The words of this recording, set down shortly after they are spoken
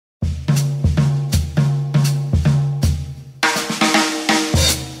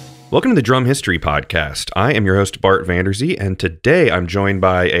Welcome to the Drum History Podcast. I am your host, Bart Vanderzee, and today I'm joined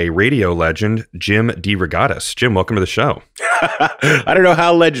by a radio legend, Jim DeRogatis. Jim, welcome to the show. I don't know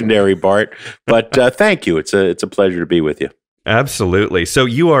how legendary, Bart, but thank you. It's a pleasure to be with you. Absolutely. So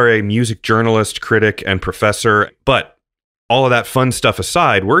you are a music journalist, critic, and professor, but all of that fun stuff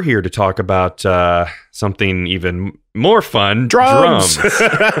aside, we're here to talk about something even more fun. Drums.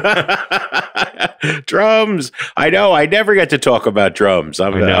 Drums. I know. I never get to talk about drums. I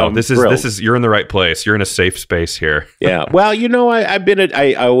know. This is. You're in the right place. You're in a safe space here. Yeah. Well,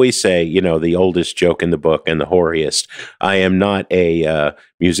 I always say, the oldest joke in the book and the hoariest. I am not a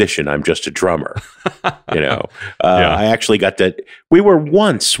musician. I'm just a drummer. Yeah. I actually got to. We were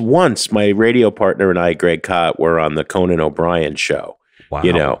once. My radio partner and I, Greg Cott, were on the Conan O'Brien show.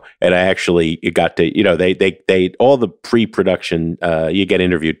 Wow. And I actually got to, they all the pre-production, you get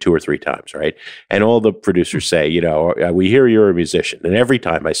interviewed 2 or 3 times, right? And all the producers say, we hear you're a musician. And every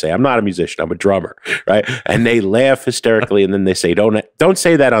time I say, I'm not a musician, I'm a drummer, right? And they laugh hysterically. And then they say, don't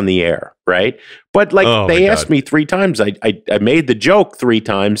say that on the air, right? But they asked me 3 times. I made the joke 3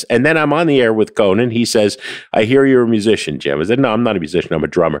 times. And then I'm on the air with Conan. He says, I hear you're a musician, Jim. I said, no, I'm not a musician, I'm a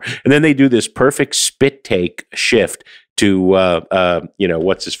drummer. And then they do this perfect spit take shift to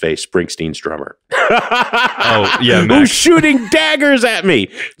what's his face, Springsteen's drummer. Oh yeah, Max. Who's shooting daggers at me?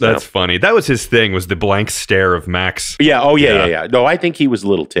 That's funny. That was his thing, was the blank stare of Max. Yeah. Oh yeah. No, I think he was a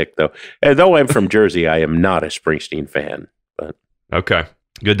little ticked though. And though I'm from Jersey, I am not a Springsteen fan. But okay,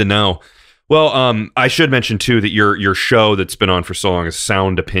 good to know. Well, I should mention too that your show that's been on for so long is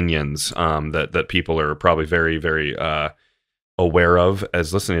Sound Opinions. That people are probably very very aware of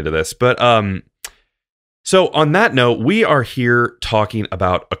as listening to this, but So on that note, we are here talking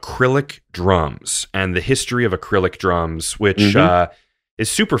about acrylic drums and the history of acrylic drums, which is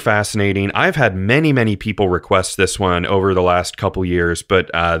super fascinating. I've had many people request this one over the last couple years, but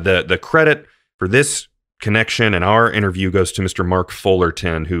the credit for this connection and our interview goes to Mr. Mark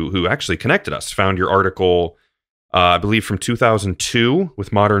Fullerton, who actually connected us, found your article, I believe from 2002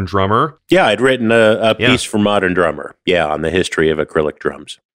 with Modern Drummer. Yeah, I'd written a piece for Modern Drummer, on the history of acrylic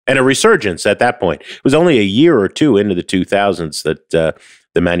drums. And a resurgence at that point. It was only a year or 2 into the 2000s that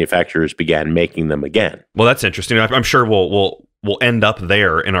the manufacturers began making them again. Well, that's interesting. I'm sure we'll end up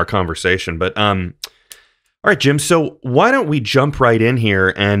there in our conversation. But all right, Jim. So why don't we jump right in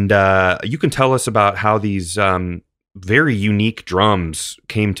here, and you can tell us about how these very unique drums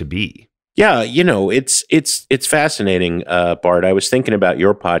came to be. Yeah, it's fascinating, Bart. I was thinking about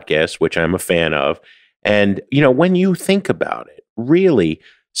your podcast, which I'm a fan of, and when you think about it, really.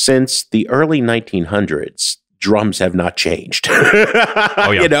 Since the early 1900s, drums have not changed.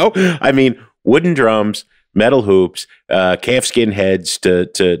 Oh, yeah. I mean, wooden drums, metal hoops, calfskin heads to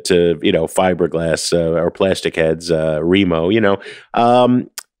fiberglass or plastic heads, Remo. But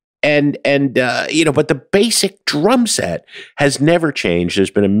the basic drum set has never changed.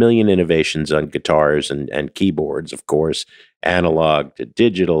 There's been a million innovations on guitars and keyboards, of course, analog to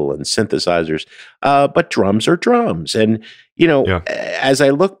digital and synthesizers. But drums are drums. And, as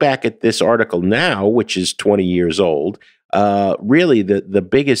I look back at this article now, which is 20 years old, really the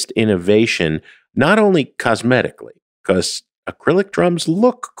biggest innovation, not only cosmetically, because acrylic drums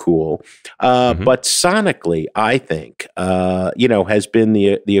look cool, but sonically, I think, has been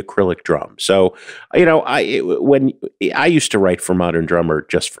the acrylic drum. So, when I used to write for Modern Drummer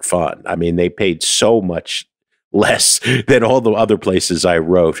just for fun. I mean, they paid so much less than all the other places I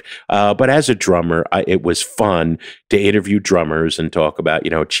wrote. But as a drummer, it was fun to interview drummers and talk about,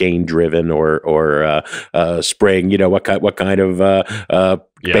 chain driven or spring, what kind of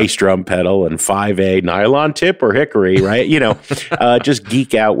bass drum pedal and 5A nylon tip or hickory, right? Just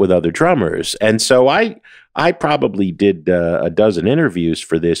geek out with other drummers. And so I probably did a dozen interviews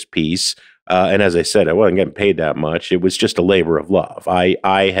for this piece. And as I said, I wasn't getting paid that much. It was just a labor of love.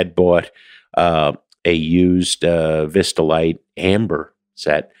 I had bought a used Vistalite amber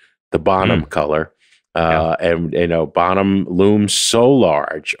set, the Bonham color. And, Bonham looms so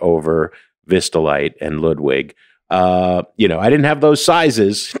large over Vistalite and Ludwig. I didn't have those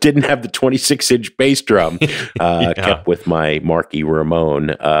sizes, didn't have the 26-inch bass drum, kept with my Marky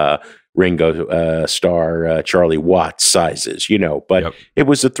Ramone, Ringo Starr, Charlie Watts sizes, but it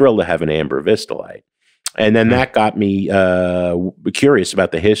was a thrill to have an amber Vistalite. And then that got me curious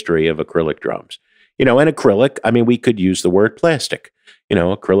about the history of acrylic drums. And acrylic, I mean, we could use the word plastic.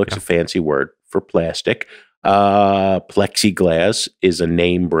 Acrylic's a fancy word for plastic. Plexiglass is a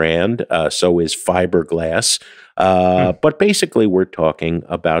name brand. So is fiberglass. But basically, we're talking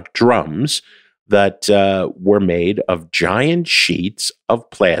about drums that were made of giant sheets of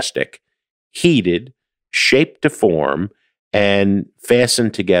plastic, heated, shaped to form, and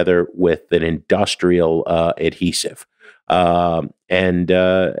fastened together with an industrial adhesive. That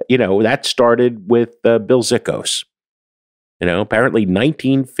started with Bill Zickos. Apparently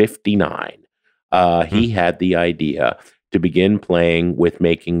 1959, he had the idea to begin playing with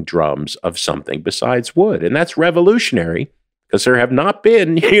making drums of something besides wood. And that's revolutionary because there have not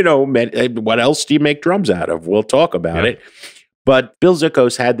been, what else do you make drums out of? We'll talk about it. But Bill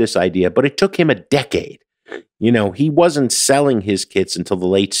Zickos had this idea, but it took him a decade. He wasn't selling his kits until the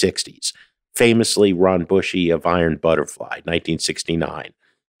late 60s. Famously, Ron Bushy of Iron Butterfly, 1969,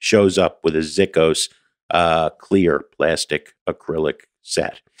 shows up with a Zickos clear plastic acrylic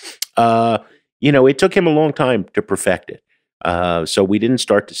set. It took him a long time to perfect it. So we didn't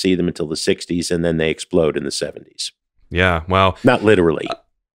start to see them until the 60s, and then they explode in the 70s. Yeah, well. Not literally.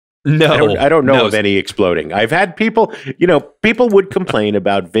 No. I don't know of any exploding. I've had people, people would complain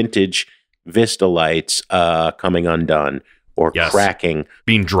about vintage Vistalites coming undone or cracking.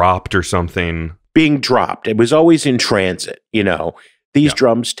 Being dropped or something. Being dropped. It was always in transit, These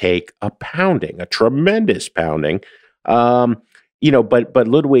drums take a pounding, a tremendous pounding. But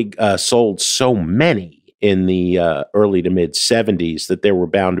Ludwig sold so many in the early to mid 70s that there were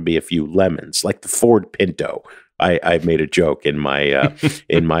bound to be a few lemons, like the Ford Pinto. I made a joke in my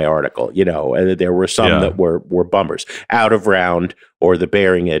in my article, and there were some that were bummers, out of round, or the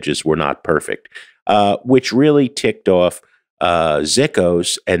bearing edges were not perfect, which really ticked off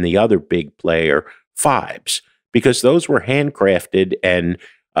Zickos and the other big player, Fibes, because those were handcrafted and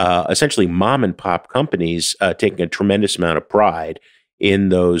essentially mom and pop companies taking a tremendous amount of pride in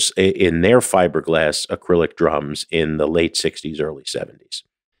their fiberglass acrylic drums in the late 60s, early 70s.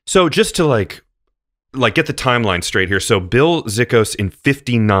 So just to like get the timeline straight here. So Bill Zickos in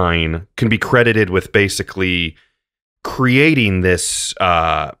 59 can be credited with basically creating this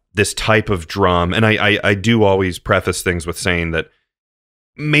this type of drum. And I do always preface things with saying that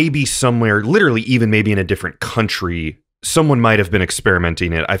maybe somewhere, literally even maybe in a different country, someone might have been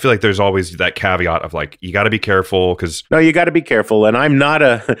experimenting it. I feel like there's always that caveat of like, you got to be careful because... No, you got to be careful. And I'm not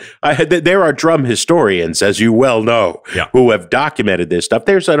there are drum historians, as you well know, who have documented this stuff.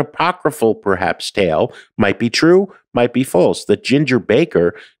 There's an apocryphal, perhaps, tale. Might be true, might be false. That Ginger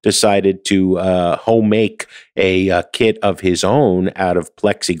Baker decided to home-make a kit of his own out of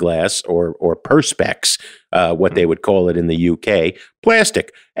plexiglass or perspex, what they would call it in the UK,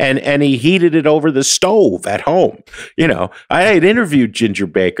 plastic. And he heated it over the stove at home. I had interviewed Ginger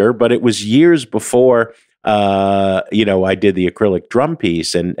Baker, but it was years before, I did the acrylic drum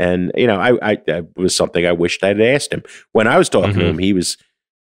piece. And it was something I wished I'd asked him. When I was talking to him, he was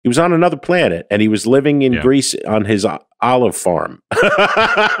on another planet, and he was living in Greece on his olive farm.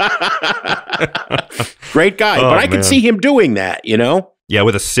 Great guy. But I could see him doing that, Yeah,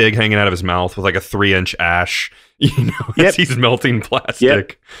 with a cig hanging out of his mouth with like a 3-inch ash, as he's melting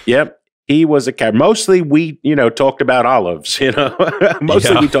plastic. Yep. He was a cat. Mostly we, talked about olives,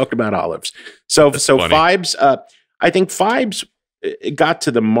 Mostly we talked about olives. So funny. Fibes, I think Fibes got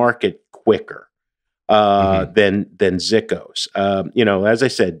to the market quicker than Zickos. As I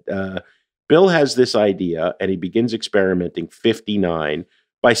said, Bill has this idea and he begins experimenting 59.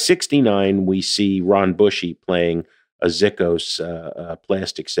 By 69, we see Ron Bushy playing a Zickos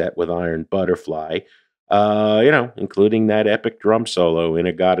plastic set with Iron Butterfly, including that epic drum solo in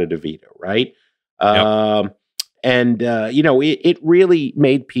Agata Divita, right? It really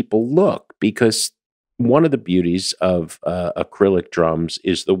made people look, because one of the beauties of acrylic drums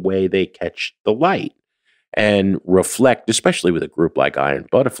is the way they catch the light and reflect, especially with a group like Iron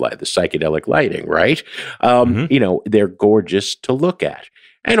Butterfly, the psychedelic lighting, right? They're gorgeous to look at.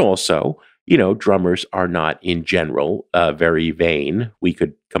 And also, drummers are not in general very vain. We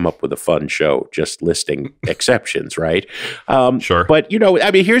could come up with a fun show just listing exceptions, right? Sure. But,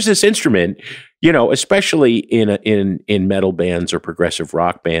 here's this instrument, especially in metal bands or progressive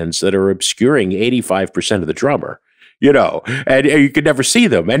rock bands that are obscuring 85% of the drummer. And you could never see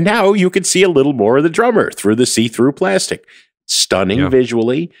them. And now you can see a little more of the drummer through the see-through plastic. Stunning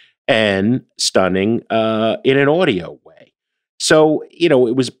visually and stunning in an audio way. So, it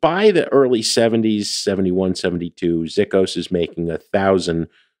was by the early 70s, 71, 72, Zickos is making 1,000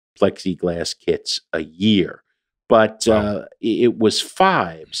 plexiglass kits a year. But it was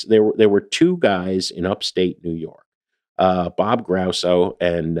Fibes. There were two guys in upstate New York, Bob Grosso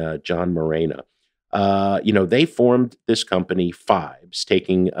and John Morena. They formed this company, Fibes,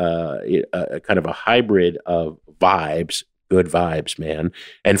 taking a kind of a hybrid of vibes, good vibes, man,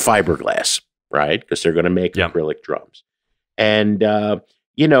 and fiberglass, right? Because they're going to make acrylic drums. And,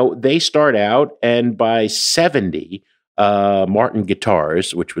 they start out, and by 70, Martin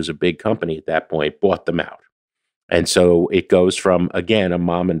Guitars, which was a big company at that point, bought them out. And so it goes from, again, a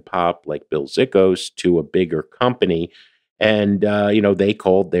mom and pop like Bill Zickos to a bigger company. And, they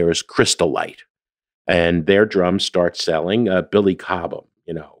called theirs Crystalite. And their drums start selling. Billy Cobham,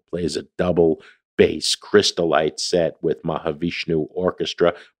 plays a double bass Crystalite set with Mahavishnu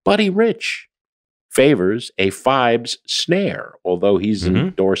Orchestra. Buddy Rich favors a Fibes snare, although he's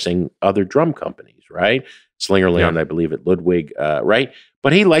endorsing other drum companies, right? Slingerland, I believe, at Ludwig, right?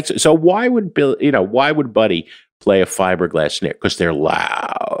 But he likes it. So why would Buddy play a fiberglass snare? Because they're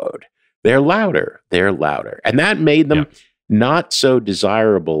loud. They're louder. They're louder. And that made them not so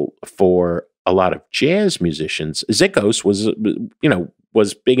desirable for a lot of jazz musicians. Zickos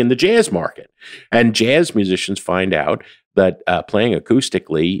was big in the jazz market. And jazz musicians find out that playing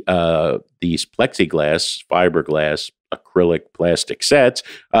acoustically, these plexiglass, fiberglass, acrylic plastic sets,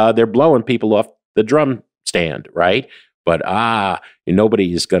 they're blowing people off the drum stand, right? But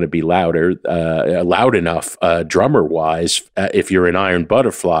nobody is going to be loud enough drummer-wise if you're an Iron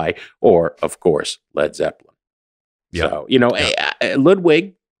Butterfly or, of course, Led Zeppelin. Yeah. So,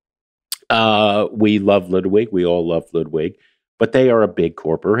 Ludwig, we love Ludwig. We all love Ludwig. But they are a big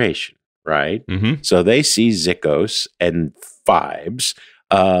corporation, right? Mm-hmm. So they see Zickos and Fibes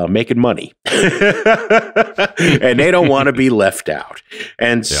making money. And they don't want to be left out.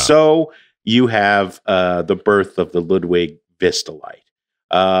 And so you have the birth of the Ludwig Vistalite.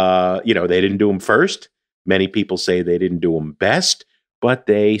 They didn't do them first. Many people say they didn't do them best, but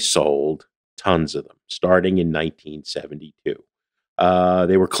they sold tons of them, starting in 1972.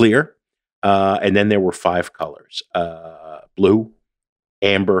 They were clear, and then there were 5 colors. Blue,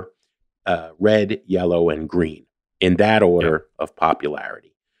 amber, red, yellow, and green, in that order of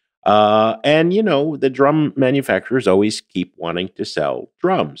popularity. And the drum manufacturers always keep wanting to sell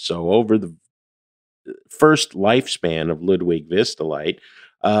drums. So over the first lifespan of Ludwig Vistalite,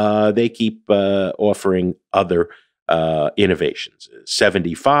 they keep offering other innovations.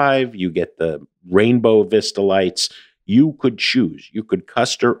 75, you get the rainbow Vistalites. You could choose. You could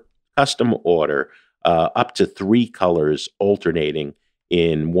custom order up to 3 colors alternating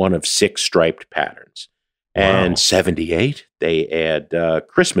in one of 6 striped patterns. And 78, they add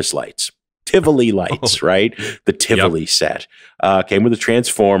Christmas lights, Tivoli lights, right? The Tivoli set came with a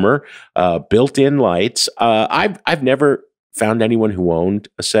transformer, built-in lights. I've never found anyone who owned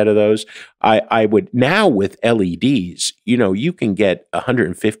a set of those. I would now with LEDs, you can get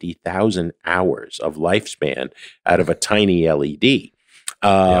 150,000 hours of lifespan out of a tiny LED.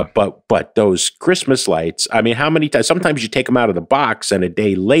 But those Christmas lights, I mean, how many times? Sometimes you take them out of the box and a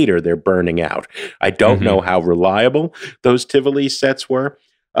day later they're burning out. I don't know how reliable those Tivoli sets were.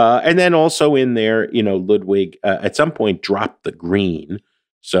 And then also in there, Ludwig at some point dropped the green.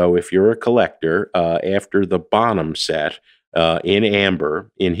 So if you're a collector, after the Bonham set in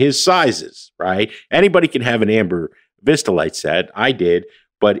amber, in his sizes, right? Anybody can have an amber Vistalite set. I did.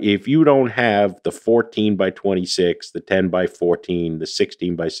 But if you don't have the 14 by 26, the 10 by 14, the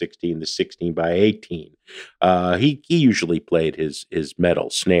 16 by 16, the 16 by 18, he usually played his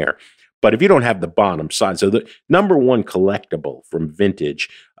metal snare. But if you don't have the Bonham size, so the number one collectible from vintage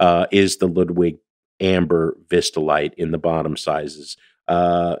is the Ludwig amber Vistalite in the Bonham sizes.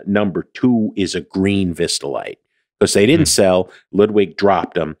 Number 2 is a green Vistalite because they didn't sell. Ludwig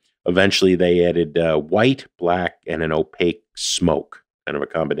dropped them. Eventually, they added white, black, and an opaque smoke. Kind of a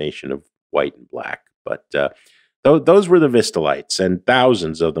combination of white and black. But those were the Vistalites, and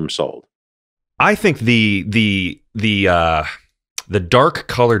thousands of them sold. I think the dark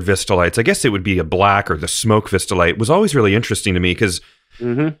colored Vistalites, I guess it would be a black or the smoke Vistalite, was always really interesting to me because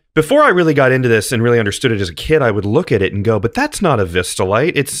before I really got into this and really understood it as a kid, I would look at it and go, but that's not a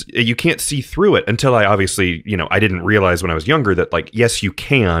Vistalite. You can't see through it until I obviously, I didn't realize when I was younger that yes, you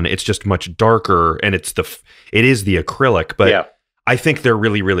can. It's just much darker, and it is the acrylic, but I think they're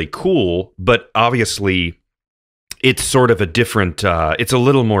really, really cool, but obviously it's sort of a different, it's a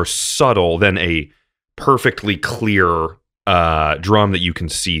little more subtle than a perfectly clear drum that you can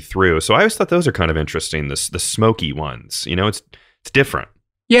see through. So I always thought those are kind of interesting, the smoky ones. It's different.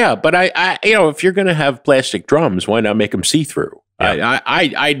 Yeah, but I if you're going to have plastic drums, why not make them see-through? Yeah.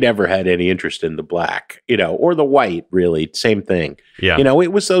 I never had any interest in the black, or the white, really. Same thing. Yeah.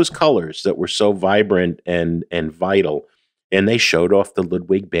 It was those colors that were so vibrant and vital. And they showed off the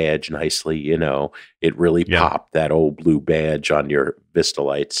Ludwig badge nicely, It really popped, that old blue badge on your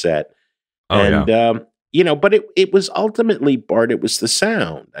Vistalite set. But it was ultimately, Bart, it was the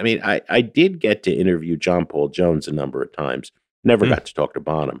sound. I mean, I did get to interview John Paul Jones a number of times. Never got to talk to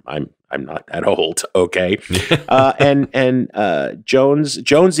Bonham. I'm not that old, okay?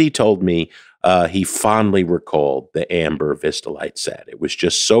 Jonesy told me he fondly recalled the amber Vistalite set. It was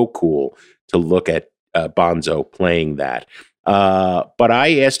just so cool to look at Bonzo playing that. But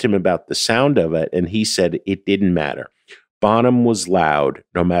I asked him about the sound of it, and he said it didn't matter. Bonham was loud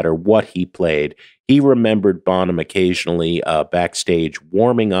no matter what he played. He remembered Bonham occasionally backstage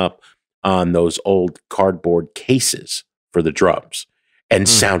warming up on those old cardboard cases for the drums and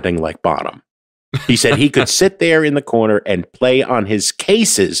sounding like Bonham. He said he could sit there in the corner and play on his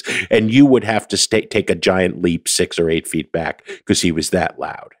cases, and you would have to take a giant leap 6 or 8 feet back because he was that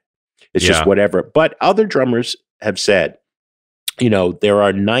loud. It's just whatever. But other drummers have said, there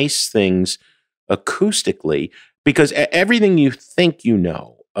are nice things acoustically, because everything you think you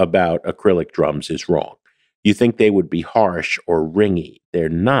know about acrylic drums is wrong. You think they would be harsh or ringy. They're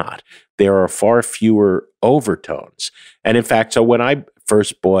not. There are far fewer overtones. And in fact, so when I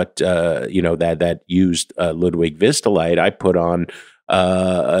first bought, that used Ludwig Vistalite, I put on,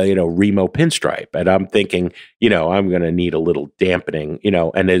 Remo pinstripe. And I'm thinking, I'm going to need a little dampening,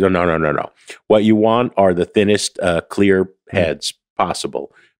 and they go, no. What you want are the thinnest clear heads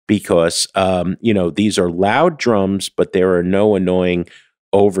possible. Because, these are loud drums, but there are no annoying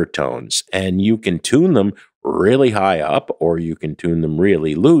overtones. And you can tune them really high up, or you can tune them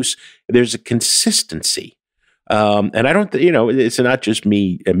really loose. There's a consistency. And I don't, it's not just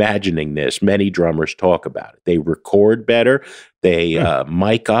me imagining this. Many drummers talk about it. They record better. They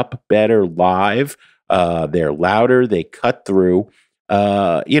mic up better live. They're louder. They cut through.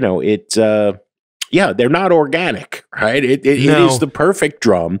 They're not organic, right? It is the perfect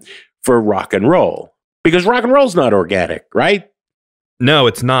drum for rock and roll, because rock and roll's not organic, right? No,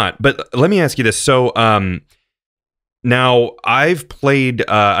 it's not. But let me ask you this. So now I've played,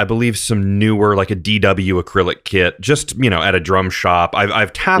 I believe, some newer, like a DW acrylic kit, just, at a drum shop.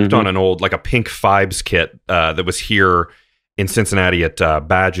 I've tapped on an old, like a pink Fibes kit that was here in Cincinnati at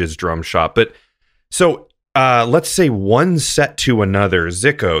Badge's drum shop. But so let's say one set to another,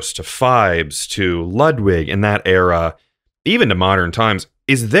 Zickos to Fibes to Ludwig in that era, even to modern times,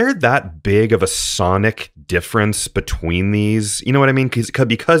 is there that big of a sonic difference between these? You know what I mean?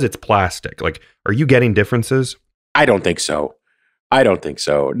 Because it's plastic. Like, are you getting differences? I don't think so.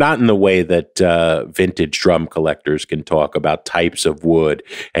 Not in the way that vintage drum collectors can talk about types of wood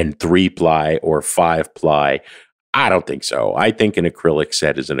and 3-ply or 5-ply. I don't think so. I think an acrylic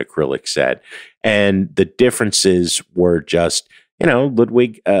set is an acrylic set. And the differences were just,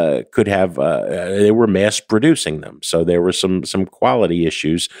 Ludwig could have, they were mass producing them. So there were some quality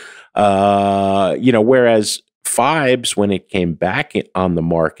issues. Whereas Fibes, when it came back on the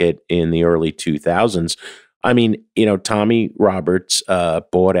market in the early 2000s, Tommy Roberts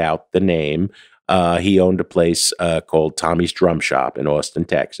bought out the name. He owned a place called Tommy's Drum Shop in Austin,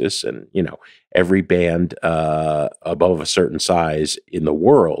 Texas. And, every band above a certain size in the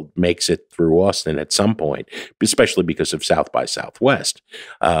world makes it through Austin at some point, especially because of South by Southwest,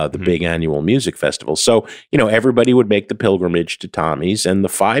 the big annual music festival. So, everybody would make the pilgrimage to Tommy's, and the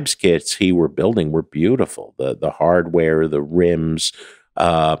Fibes kits he were building were beautiful. The hardware, the rims,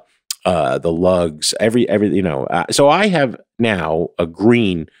 the lugs, so I have now a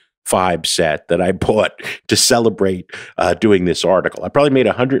green Fibes set that I bought to celebrate doing this article. I probably made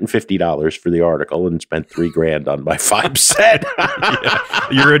 $150 for the article and spent $3,000 on my Fibes set.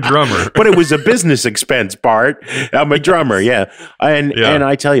 You're a drummer, but it was a business expense, Bart. I'm a drummer, and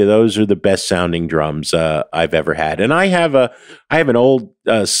I tell you, those are the best sounding drums I've ever had. And I have an old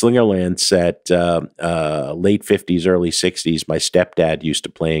Slingerland set, late 50s, early 60s. My stepdad used to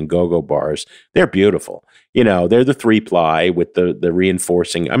play in go-go bars. They're beautiful. They're the 3-ply with the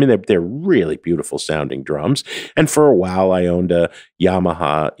reinforcing. They're really beautiful sounding drums. And for a while, I owned a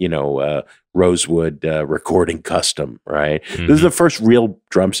Yamaha, Rosewood recording custom, right? This is the first real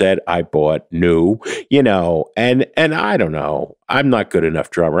drum set I bought new, and I don't know. I'm not good enough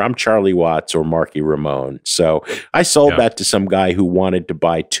drummer. I'm Charlie Watts or Marky Ramone. So I sold that to some guy who wanted to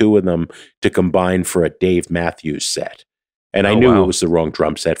buy 2 of them to combine for a Dave Matthews set. And I knew it was the wrong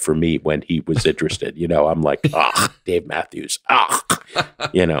drum set for me when he was interested. I'm like, Dave Matthews.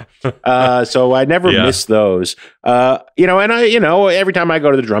 So I never miss those. Every time I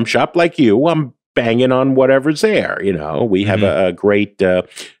go to the drum shop like you, I'm banging on whatever's there. We have a great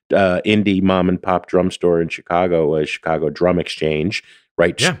indie mom and pop drum store in Chicago, Chicago Drum Exchange,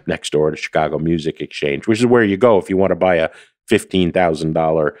 right next door to Chicago Music Exchange, which is where you go if you want to buy a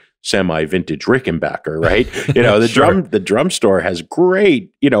 $15,000 semi-vintage Rickenbacker, right? The drum store has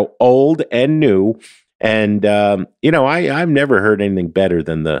great, old and new, and I've never heard anything better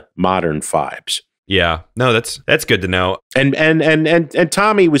than the modern Fibes. Yeah, no, that's good to know. And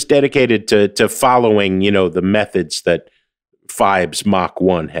Tommy was dedicated to following, the methods that Fibes Mach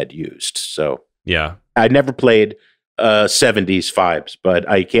 1 had used. So I never played 70s Fibes, but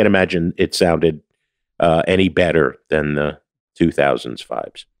I can't imagine it sounded any better than the 2000s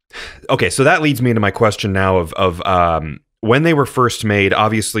Fibes. Okay, so that leads me into my question now of when they were first made.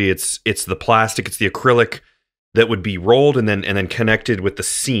 Obviously, it's the plastic, it's the acrylic that would be rolled and then connected with the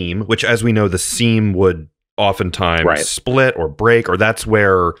seam, which, as we know, the seam would oftentimes split or break, or that's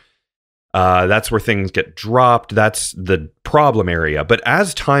where things get dropped. That's the problem area. But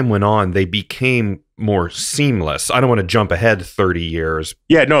as time went on, they became more seamless. I don't want to jump ahead 30 years.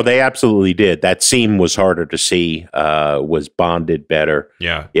 Yeah, no, they absolutely did. That seam was harder to see, was bonded better.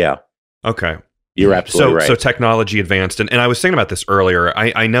 Yeah. Yeah. Okay. You're absolutely right. So technology advanced. And I was thinking about this earlier.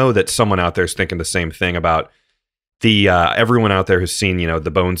 I know that someone out there is thinking the same thing about the everyone out there who's seen,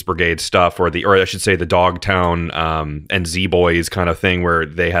 the Bones Brigade stuff, or I should say the Dogtown and Z-Boys kind of thing, where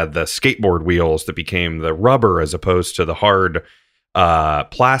they had the skateboard wheels that became the rubber as opposed to the hard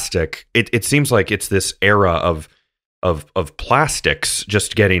plastic. It seems like it's this era of plastics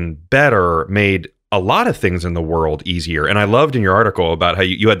just getting better, made a lot of things in the world easier. And I loved in your article about how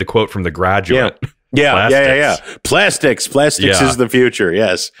you had the quote from The Graduate. Yeah. Plastics is the future.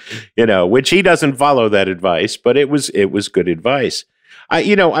 Yes. Which he doesn't follow that advice, but it was good advice. A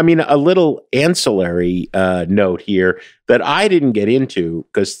little ancillary note here that I didn't get into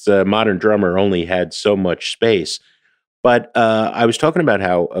because the Modern Drummer only had so much space. But I was talking about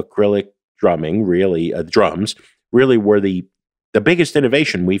how acrylic drumming, drums, really were the biggest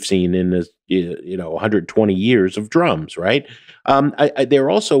innovation we've seen in 120 years of drums, right? There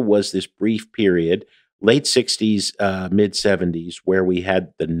also was this brief period, late 60s, mid 70s, where we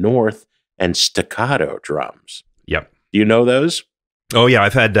had the North and staccato drums. Yep. Do you know those? Oh, yeah.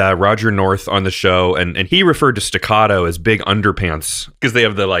 I've had Roger North on the show, and he referred to staccato as big underpants because they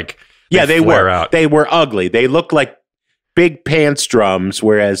have the they were out. They were ugly. They looked like big pants drums,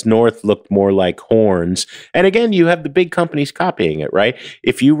 whereas North looked more like horns. And again, you have the big companies copying it, right?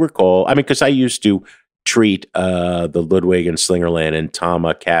 If you recall, because I used to treat the Ludwig and Slingerland and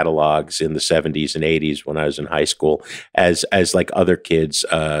Tama catalogs in the 70s and 80s when I was in high school as like other kids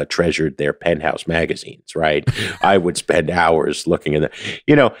treasured their Penthouse magazines, right? I would spend hours looking at that,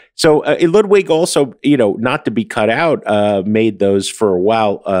 So Ludwig also, not to be cut out, made those for a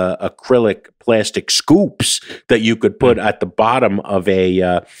while acrylic plastic scoops that you could put at the bottom of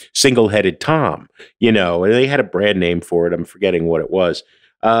a single-headed tom, and they had a brand name for it. I'm forgetting what it was.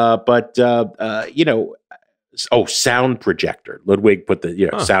 Sound projector. Ludwig put the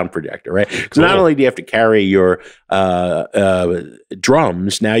sound projector, right? Because not only do you have to carry your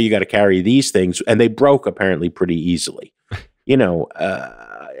drums, now you got to carry these things, and they broke apparently pretty easily.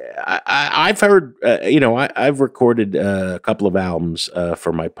 I've heard, I've recorded a couple of albums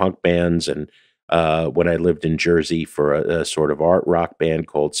for my punk bands, and when I lived in Jersey for a sort of art rock band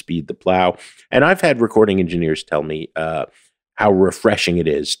called Speed the Plow, and I've had recording engineers tell me how refreshing it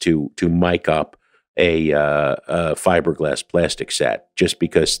is to mic up a fiberglass plastic set, just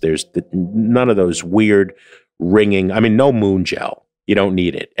because there's none of those weird ringing. No moon gel. You don't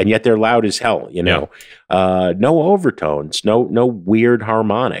need it, and yet they're loud as hell. No overtones, no weird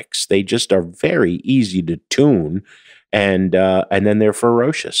harmonics. They just are very easy to tune, and then they're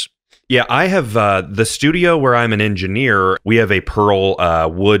ferocious. Yeah, I have the studio where I'm an engineer. We have a Pearl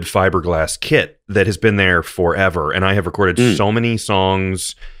wood fiberglass kit that has been there forever, and I have recorded so many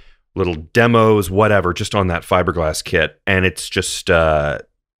songs, little demos, whatever, just on that fiberglass kit, and it's just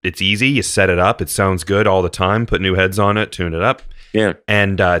it's easy. You set it up, it sounds good all the time. Put new heads on it, tune it up. Yeah,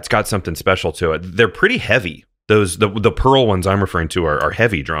 and it's got something special to it. They're pretty heavy. Those the Pearl ones I'm referring to are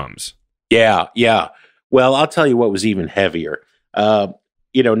heavy drums. Yeah. Well, I'll tell you what was even heavier.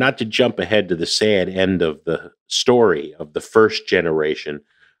 Not to jump ahead to the sad end of the story of the first generation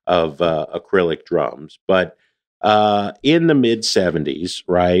of acrylic drums, but in the mid 70s,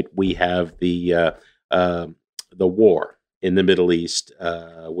 right, we have the war in the Middle East.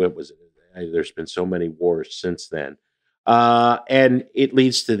 What was it? There's been so many wars since then. And it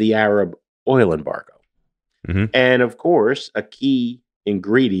leads to the Arab oil embargo. Mm-hmm. And of course, a key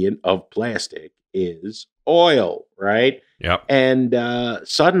ingredient of plastic is oil, right? Yep. And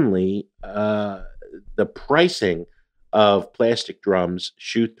suddenly, the pricing of plastic drums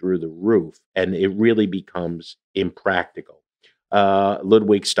shoot through the roof, and it really becomes impractical.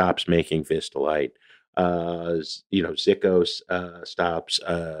 Ludwig stops making Vistalite. Zickos stops.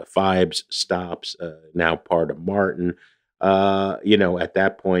 Fibes stops. Now part of Martin. At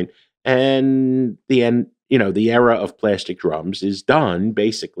that point, and the end. The era of plastic drums is done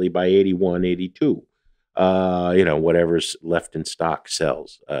basically by 81, 82. Whatever's left in stock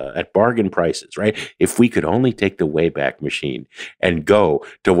sells at bargain prices, right? If we could only take the Wayback Machine and go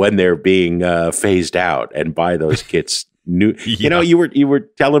to when they're being phased out and buy those kits new. Yeah. You were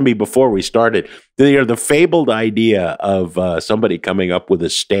telling me before we started, the fabled idea of somebody coming up with a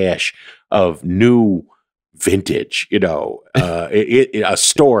stash of new vintage, a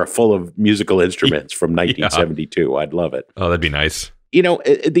store full of musical instruments from 1972. I'd love it. Oh, that'd be nice.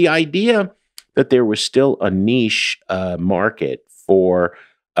 The idea that there was still a niche market for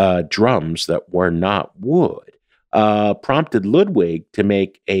drums that were not wood prompted Ludwig to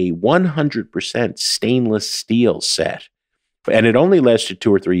make a 100% stainless steel set. And it only lasted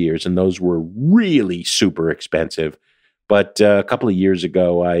 2 or 3 years, and those were really super expensive. But a couple of years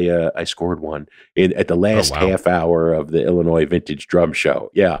ago, I scored one at the last half hour of the Illinois Vintage Drum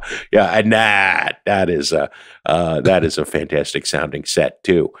Show. Yeah, and that is a fantastic sounding set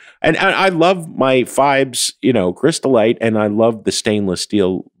too. And I love my Fibes, Crystalite, and I love the stainless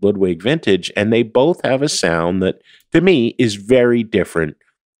steel Ludwig Vintage, and they both have a sound that to me is very different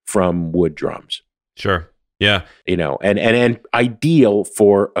from wood drums. Sure. Yeah. And ideal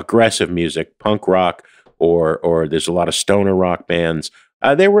for aggressive music, punk rock. Or there's a lot of stoner rock bands.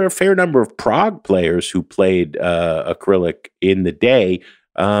 There were a fair number of prog players who played acrylic in the day.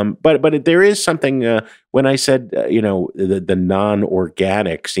 But there is something, when I said, the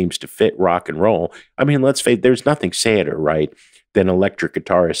non-organic seems to fit rock and roll. I mean, let's face it, there's nothing sadder, right, than an electric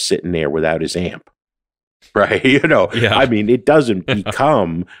guitarist sitting there without his amp, right? Yeah. I mean, it doesn't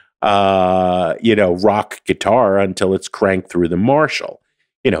become, rock guitar until it's cranked through the Marshall,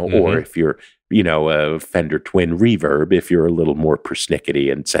 or if you're, a Fender Twin Reverb if you're a little more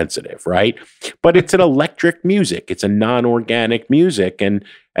persnickety and sensitive, right? But it's an electric music. It's a non-organic music. And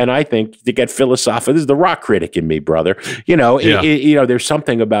I think to get philosophical, this is the rock critic in me, brother. There's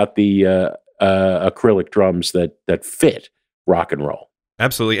something about the acrylic drums that fit rock and roll.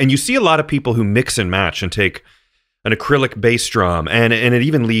 Absolutely. And you see a lot of people who mix and match and take an acrylic bass drum, and it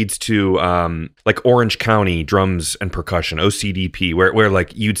even leads to like Orange County drums and percussion, OCDP, where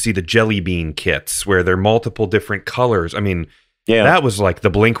like you'd see the jelly bean kits where they're multiple different colors. I mean, that was like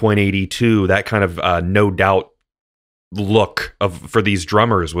the Blink-182, that kind of no doubt look for these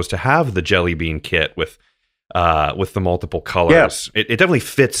drummers was to have the jelly bean kit with the multiple colors. Yeah. It definitely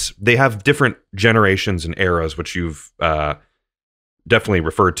fits. They have different generations and eras, which you've definitely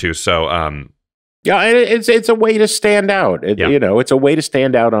referred to. So. Yeah, it's a way to stand out. It's a way to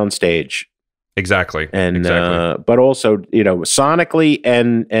stand out on stage. Exactly. And but also, sonically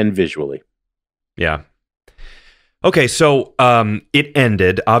and visually. Yeah. Okay, so it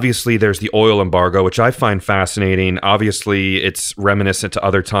ended. Obviously, there's the oil embargo, which I find fascinating. Obviously, it's reminiscent to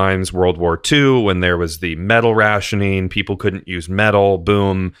other times, World War II, when there was the metal rationing. People couldn't use metal.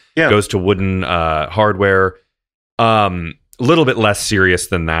 Boom. Yeah. Goes to wooden hardware. A little bit less serious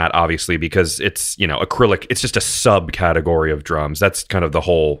than that, obviously, because it's, acrylic. It's just a subcategory of drums. That's kind of the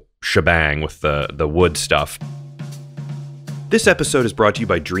whole shebang with the wood stuff. This episode is brought to you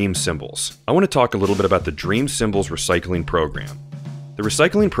by Dream Cymbals. I want to talk a little bit about the Dream Cymbals recycling program. The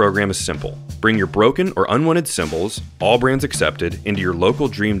recycling program is simple. Bring your broken or unwanted cymbals, all brands accepted, into your local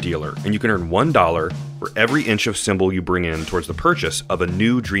Dream dealer, and you can earn $1 for every inch of cymbal you bring in towards the purchase of a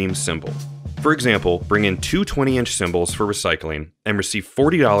new Dream cymbal. For example, bring in 2 20-inch cymbals for recycling and receive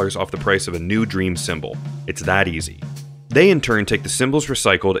 $40 off the price of a new Dream cymbal. It's that easy. They in turn take the cymbals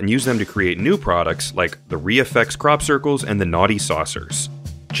recycled and use them to create new products like the ReFX crop circles and the Naughty Saucers.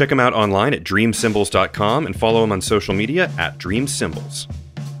 Check them out online at dreamcymbals.com and follow them on social media at dreamcymbals.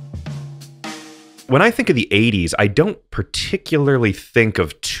 When I think of the 80s, I don't particularly think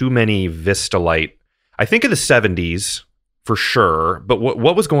of too many Vistalite. I think of the 70s. For sure. But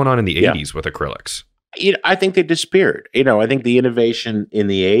what was going on in the 80s with acrylics? I think they disappeared. I think the innovation in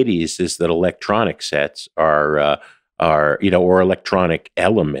the 80s is that electronic sets are or electronic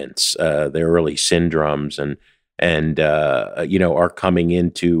elements, the early syndromes and are coming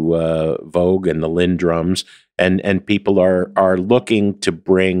into vogue, and the Linn drums, and people are looking to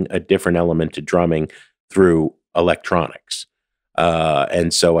bring a different element to drumming through electronics.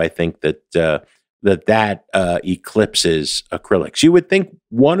 And so I think that eclipses acrylics. You would think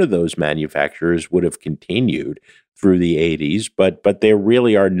one of those manufacturers would have continued through the 80s, but there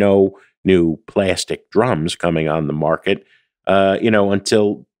really are no new plastic drums coming on the market,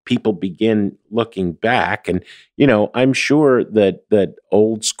 until people begin looking back. And, I'm sure that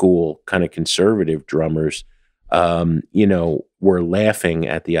old school kind of conservative drummers, were laughing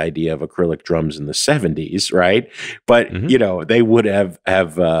at the idea of acrylic drums in the 70s, right? But, they would have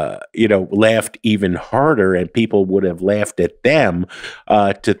laughed even harder, and people would have laughed at them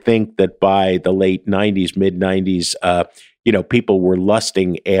to think that by the late 90s, mid 90s, people were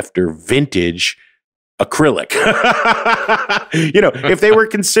lusting after vintage acrylic. If they were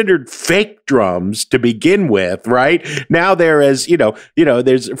considered fake drums to begin with, right? Now they're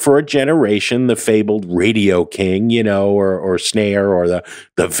there's for a generation the fabled Radio King, or snare, or the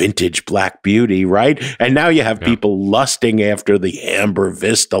vintage Black Beauty, right? And now you have people lusting after the amber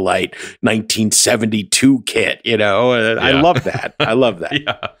Vistalite 1972 kit, I love that. I love that.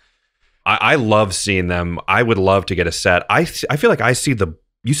 Yeah. I love seeing them. I would love to get a set. I feel like I see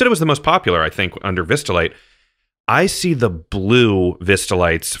you said it was the most popular, I think, under Vistalite. I see the blue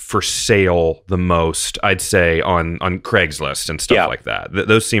Vistalites for sale the most, I'd say, on Craigslist and stuff like that.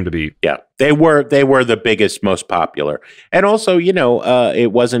 Those seem to be... Yeah, they were the biggest, most popular. And also,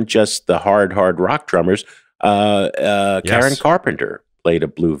 it wasn't just the hard rock drummers. Karen Carpenter played a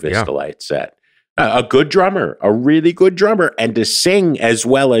blue Vistalite set. A good drummer, a really good drummer, and to sing as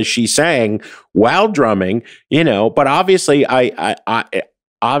well as she sang while drumming, but obviously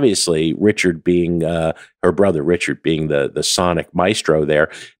obviously Richard being her brother Richard being the sonic maestro there,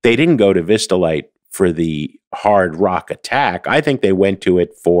 they didn't go to Vistalite for the hard rock attack. I think they went to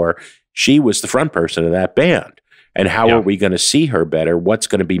it for she was the front person of that band. And how are we going to see her better? What's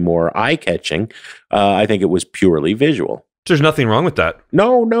going to be more eye-catching? I think it was purely visual. There's nothing wrong with that.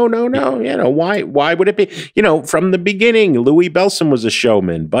 No. Why would it be? From the beginning, Louis Bellson was a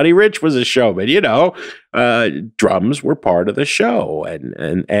showman. Buddy Rich was a showman. Drums were part of the show,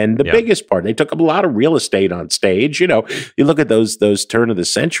 and the biggest part. They took up a lot of real estate on stage. You look at those turn of the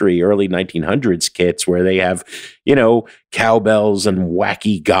century, early 1900s kits where they have, cowbells and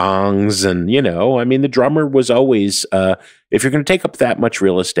wacky gongs, and the drummer was always, if you're going to take up that much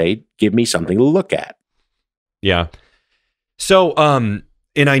real estate, give me something to look at. Yeah. So, and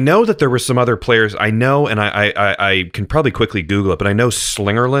I know that there were some other players. I know, and I can probably quickly Google it, but I know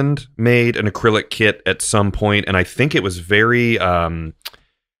Slingerland made an acrylic kit at some point, and I think it was very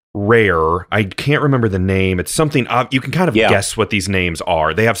rare. I can't remember the name. It's something you can kind of guess what these names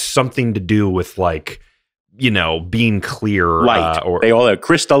are. They have something to do with being clear, light. They all have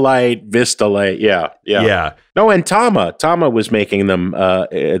Crystalite, Vistalite. Yeah. No, and Tama was making them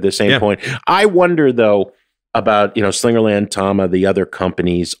at the same point. I wonder though. About, Slingerland, Tama, the other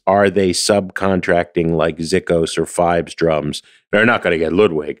companies, are they subcontracting like Zickos or Fibes drums? They're not going to get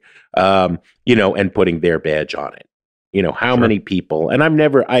Ludwig, and putting their badge on it. How many people? And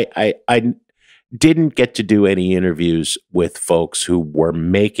I didn't get to do any interviews with folks who were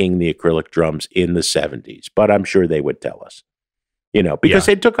making the acrylic drums in the 70s, but I'm sure they would tell us. Because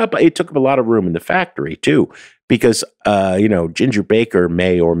it took up a lot of room in the factory too. Because Ginger Baker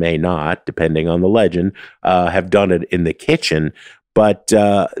may or may not, depending on the legend, have done it in the kitchen. But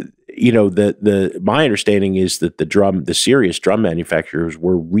my understanding is that the serious drum manufacturers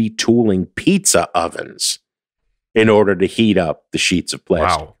were retooling pizza ovens in order to heat up the sheets of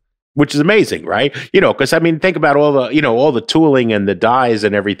plastic. Wow. Which is amazing, right? Because think about all the tooling and the dies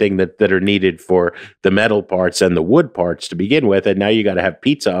and everything that are needed for the metal parts and the wood parts to begin with, and now you got to have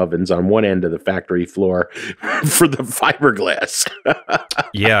pizza ovens on one end of the factory floor for the fiberglass.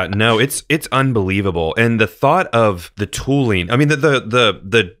 Yeah, no, it's unbelievable, and the thought of the tooling. I mean,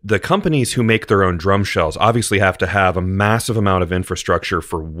 the companies who make their own drum shells obviously have to have a massive amount of infrastructure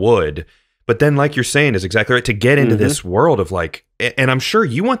for wood. But then, like you're saying, is exactly right, to get into this world of and I'm sure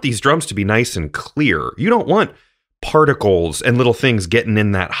you want these drums to be nice and clear. You don't want particles and little things getting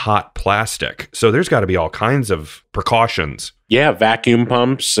in that hot plastic. So there's got to be all kinds of precautions. Yeah, vacuum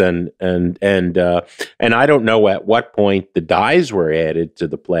pumps and I don't know at what point the dyes were added to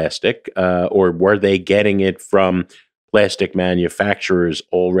the plastic, or were they getting it from plastic manufacturers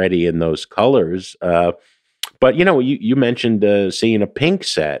already in those colors? But, you mentioned seeing a pink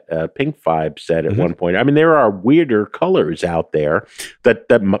Fibe set at one point. I mean, there are weirder colors out there that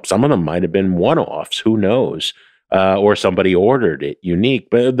some of them might have been one-offs. Who knows? Or somebody ordered it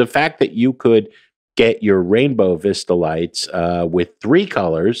unique. But the fact that you could get your rainbow Vistalites with 3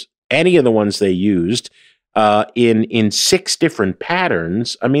 colors, any of the ones they used, in 6 different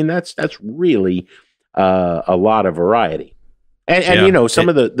patterns, I mean, that's really a lot of variety. And some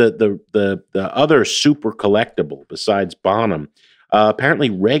of the other super collectible besides Bonham, apparently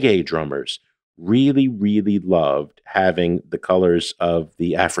reggae drummers really, really loved having the colors of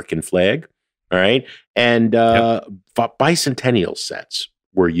the African flag. All right. And bicentennial sets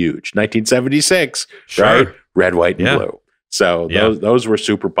were huge. 1976, right? Red, white, and blue. So those were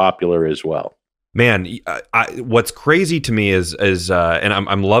super popular as well. Man, what's crazy to me is and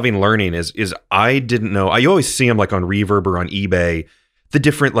I'm loving learning is I didn't know. I always see them like on Reverb or on eBay, the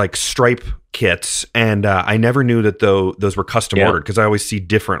different like stripe kits, and I never knew that those were custom ordered, because I always see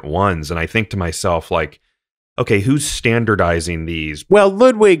different ones, and I think to myself like, okay, who's standardizing these? Well,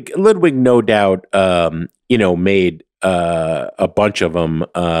 Ludwig, no doubt, made a bunch of them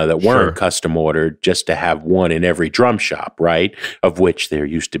that weren't custom ordered just to have one in every drum shop, right? Of which there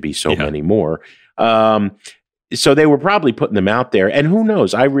used to be so many more. So they were probably putting them out there. And who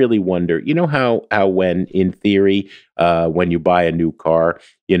knows? I really wonder, you know how when, in theory, when you buy a new car,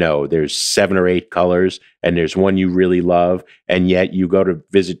 there's 7 or 8 colors and there's one you really love. And yet you go to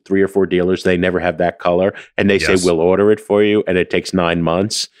visit 3 or 4 dealers, they never have that color. And they say, we'll order it for you. And it takes 9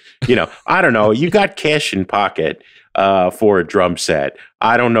 months. I don't know. You got cash in pocket for a drum set.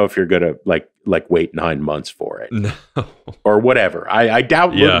 I don't know if you're going to like wait 9 months for it. No. Or whatever. I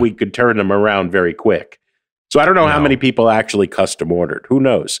doubt Ludwig could turn them around very quick. So I don't know how many people actually custom ordered. Who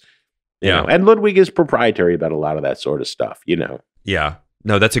knows? You know? And Ludwig is proprietary about a lot of that sort of stuff, Yeah.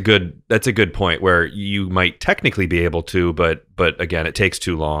 No, that's a good point where you might technically be able to, but again, it takes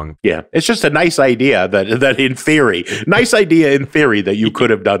too long. Yeah. It's just a nice idea that in theory that you could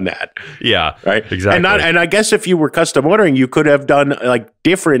have done that. Yeah. Right. Exactly. And I guess if you were custom ordering, you could have done like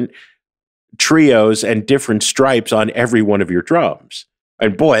different trios and different stripes on every one of your drums.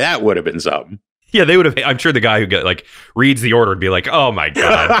 And boy, that would have been something. Yeah, they would have. I'm sure the guy who reads the order would be like, "Oh my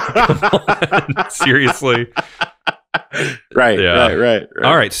god, seriously." Right.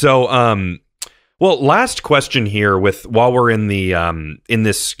 All right. So, well, last question here. While we're in the in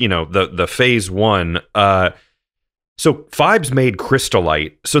this, the phase 1. So Fibes made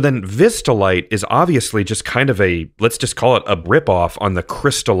Crystalite. So then Vistalite is obviously just kind of let's just call it a ripoff on the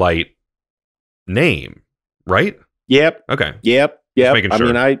Crystalite name, right? Yep. Okay. Yep. Just making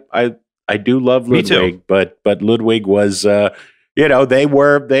sure. I mean, I do love Ludwig, but Ludwig was, they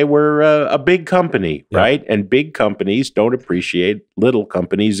were a big company, right? And big companies don't appreciate little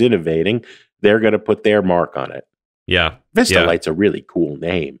companies innovating. They're going to put their mark on it. Yeah, Vistalite's a really cool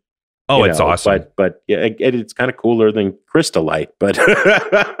name. Oh, it's awesome. But it's kind of cooler than Crystalite. But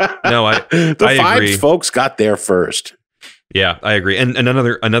no, I Fibes agree. Folks got there first. Yeah, I agree. And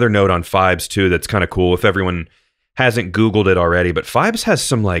another note on Fibes too that's kind of cool. If everyone hasn't Googled it already, but Fibes has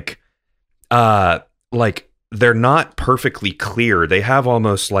some they're not perfectly clear. They have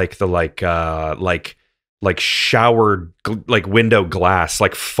almost like the showered window glass,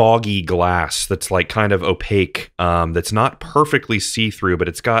 like foggy glass that's like kind of opaque. That's not perfectly see-through, but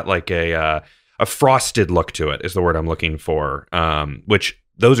it's got like a frosted look to it is the word I'm looking for. Which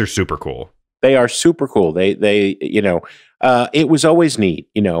those are super cool. They are super cool. They it was always neat,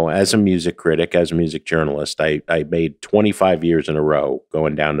 as a music critic, as a music journalist. I made 25 years in a row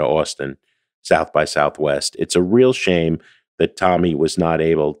going down to Austin, South by Southwest. It's a real shame that Tommy was not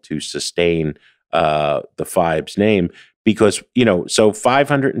able to sustain the Fibes name because, so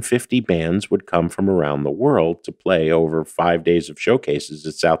 550 bands would come from around the world to play over 5 days of showcases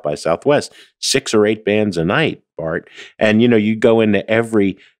at South by Southwest, 6 or 8 bands a night, Bart. And, you go into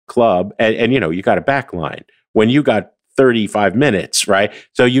every club and you got a back line when you got 35 minutes, right?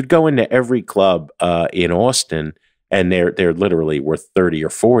 So you'd go into every club in Austin and they're literally worth 30 or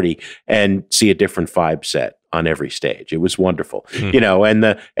 40 and see a different Fibe set on every stage. It was wonderful. And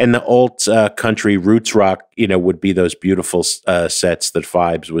the alt country roots rock, would be those beautiful sets that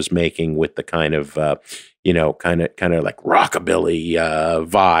Fibes was making with the kind of kind of like rockabilly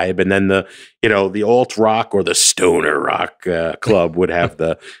vibe. And then the alt rock or the stoner rock club would have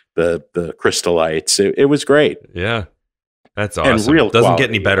the Crystalites. It was great. Yeah. That's awesome. And real doesn't quality. get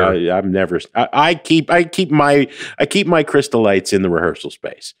any better. I keep my Crystalites in the rehearsal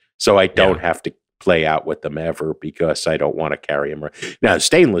space, so I don't have to play out with them ever because I don't want to carry them. Now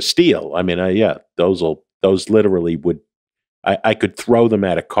stainless steel. I mean, those literally would. I could throw them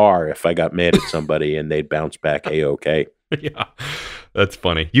at a car if I got mad at somebody and they'd bounce back A-okay. Yeah, that's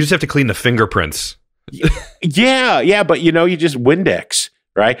funny. You just have to clean the fingerprints. Yeah, but you just Windex,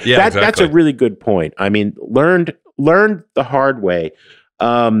 right? Yeah, exactly. That's a really good point. I mean, learned the hard way.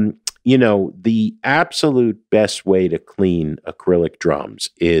 The absolute best way to clean acrylic drums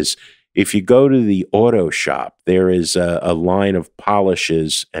is if you go to the auto shop, there is a line of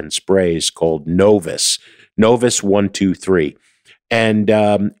polishes and sprays called Novus 123.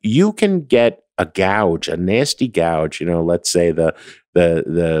 And you can get a gouge, a nasty gouge, let's say the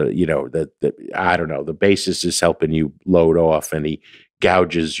I don't know, the bassist is helping you load off and he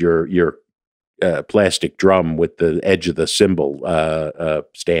gouges your plastic drum with the edge of the cymbal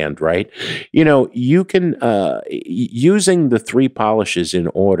stand, right? You can, using the 3 polishes in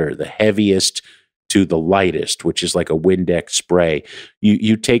order, the heaviest to the lightest, which is like a Windex spray,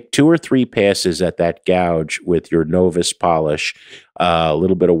 you take 2 or 3 passes at that gouge with your Novus polish, a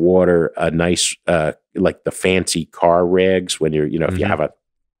little bit of water, a nice, like the fancy car rags when you're, if you have a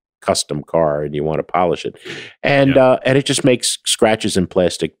custom car and you want to polish it, and it just makes scratches in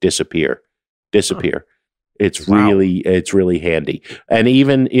plastic disappear. It's really handy. And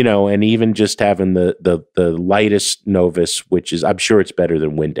even just having the lightest Novus, which is, I'm sure it's better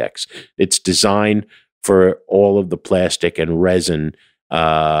than Windex. It's designed for all of the plastic and resin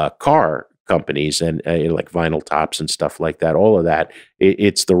car companies and like vinyl tops and stuff like that. All of that,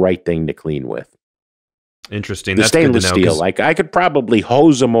 it's the right thing to clean with. Interesting. The That's stainless good to know, steel, like I could probably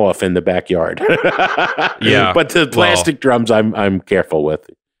hose them off in the backyard. Yeah, but the plastic drums, I'm careful with.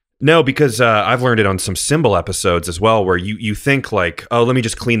 No, because I've learned it on some cymbal episodes as well, where you think like, oh, let me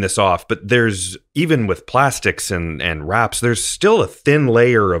just clean this off. But there's, even with plastics and wraps, there's still a thin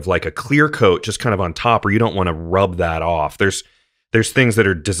layer of like a clear coat just kind of on top, where you don't want to rub that off. There's things that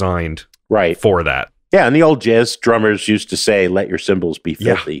are designed for that. Yeah, and the old jazz drummers used to say, let your cymbals be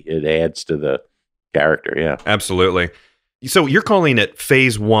filthy. Yeah. It adds to the character, yeah. Absolutely. So you're calling it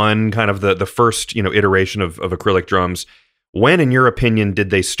phase one, kind of the first iteration of acrylic drums. When, in your opinion, did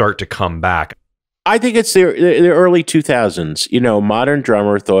they start to come back? I think it's the early 2000s. Modern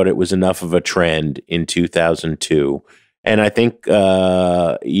Drummer thought it was enough of a trend in 2002. And I think,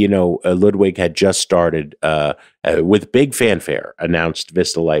 Ludwig had just started with big fanfare, announced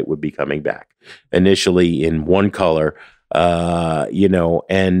Vistalite would be coming back. Initially in one color, so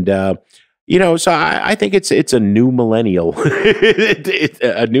I think it's a new millennial,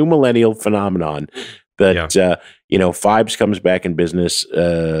 a new millennial phenomenon that, Fibes comes back in business,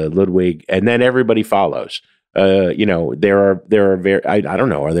 Ludwig, and then everybody follows. There are I don't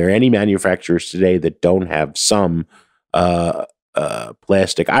know, are there any manufacturers today that don't have some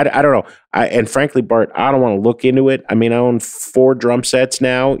plastic? I don't know. And frankly, Bart, I don't want to look into it. I mean, I own 4 drum sets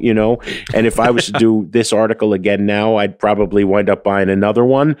now, and if I was to do this article again now, I'd probably wind up buying another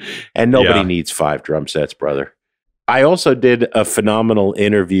one, and nobody needs 5 drum sets, brother. I also did a phenomenal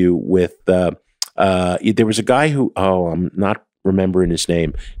interview with, there was a guy who, I'm not remembering his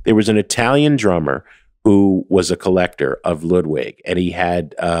name. There was an Italian drummer who was a collector of Ludwig, and he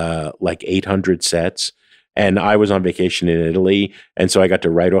had like 800 sets. And I was on vacation in Italy, and so I got to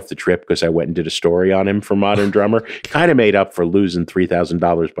write off the trip because I went and did a story on him for Modern Drummer. Kind of made up for losing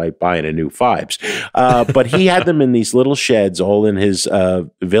 $3,000 by buying a new Fibes. But he had them in these little sheds all in his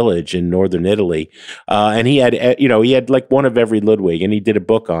village in northern Italy. And he had like one of every Ludwig, and he did a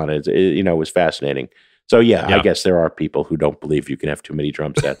book on it. It was fascinating. So, I guess there are people who don't believe you can have too many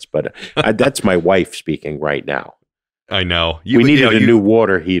drum sets, but that's my wife speaking right now. I know. We needed a new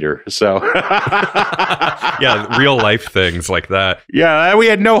water heater, so... Yeah, real life things like that. Yeah, we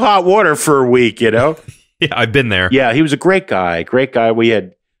had no hot water for a week, Yeah, I've been there. Yeah, he was a great guy. Great guy. We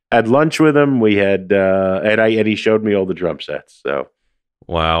had lunch with him. We had... and he showed me all the drum sets, so...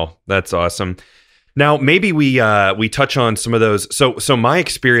 Wow, that's awesome. Now, maybe we touch on some of those. So my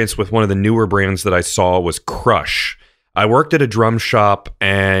experience with one of the newer brands that I saw was Crush. I worked at a drum shop,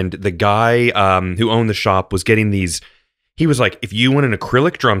 and the guy who owned the shop was getting these... He was like, if you want an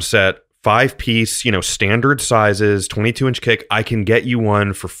acrylic drum set, 5-piece, standard sizes, 22-inch kick, I can get you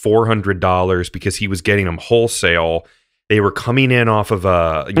one for $400 because he was getting them wholesale. They were coming in off of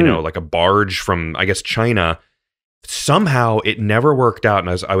like a barge from, I guess, China. Somehow it never worked out.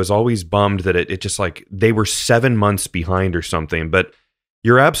 And I was always bummed that it just like they were 7 months behind or something. But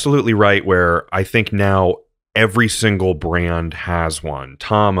you're absolutely right, where I think now every single brand has one.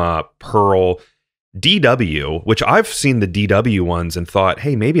 Tama, Pearl, DW, which I've seen the DW ones and thought,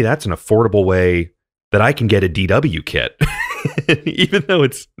 hey, maybe that's an affordable way that I can get a DW kit, even though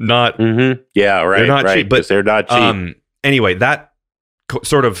it's not. Mm-hmm. Yeah, right. They're not cheap, but they're not cheap. Anyway, that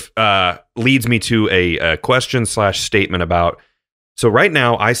sort of leads me to a question/statement about. So right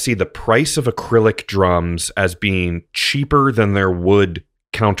now, I see the price of acrylic drums as being cheaper than their wood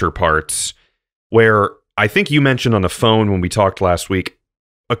counterparts. Where I think you mentioned on the phone when we talked last week,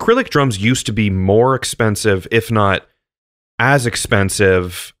 acrylic drums used to be more expensive, if not as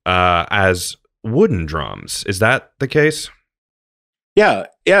expensive as wooden drums. Is that the case? Yeah.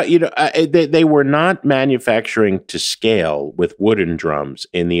 They were not manufacturing to scale with wooden drums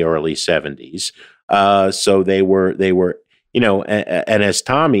in the early 70s. So they were, and as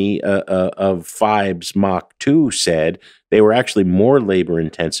Tommy of Fibes Mach 2 said, they were actually more labor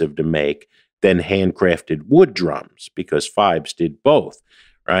intensive to make than handcrafted wood drums because Fibes did both.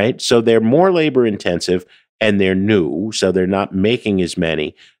 Right. So they're more labor intensive and they're new. So they're not making as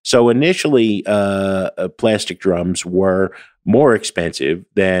many. So initially, plastic drums were more expensive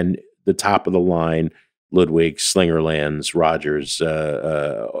than the top of the line Ludwig, Slingerlands, Rogers,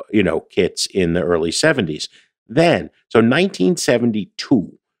 kits in the early 70s. Then, so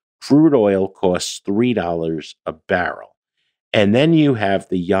 1972, crude oil costs $3 a barrel. And then you have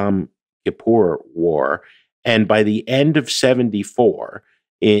the Yom Kippur War. And by the end of 74,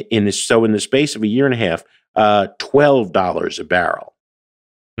 in the space of a year and a half, $12 a barrel.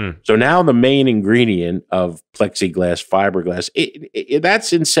 So now the main ingredient of plexiglass, fiberglass,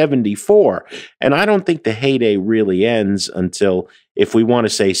 that's in 74. And I don't think the heyday really ends until, if we want to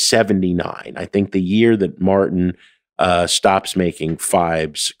say, 79. I think the year that Martin stops making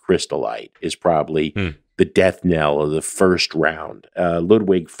Fibes Crystallite is probably the death knell of the first round.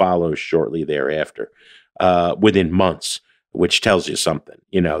 Ludwig follows shortly thereafter, within months, which tells you something.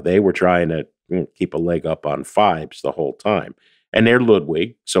 They were trying to keep a leg up on Fibes the whole time. And they're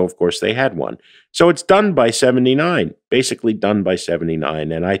Ludwig, so of course they had one. So it's done by 79, basically done by 79.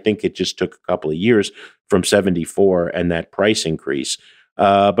 And I think it just took a couple of years from 74 and that price increase.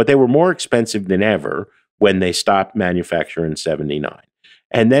 But they were more expensive than ever when they stopped manufacturing in 79.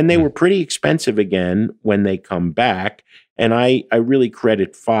 And then they were pretty expensive again when they come back. And I really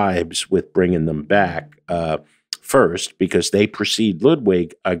credit Fibes with bringing them back first, because they precede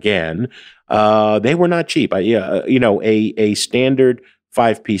Ludwig again. They were not cheap. A standard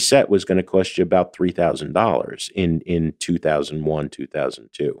 5-piece set was going to cost you about $3,000 in 2001,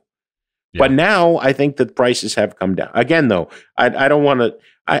 2002. Yeah. But now I think that prices have come down. Again, though, I don't want to.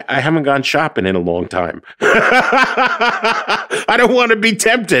 I haven't gone shopping in a long time. I don't want to be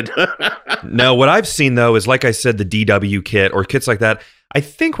tempted. No, what I've seen, though, is, like I said, the DW kit or kits like that. I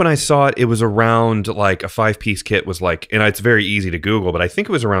think when I saw it, it was around, like, a 5-piece kit was like, and it's very easy to Google, but I think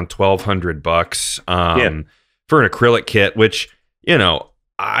it was around $1,200 for an acrylic kit, which,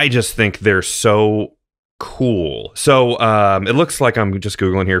 I just think they're so cool. So it looks like, I'm just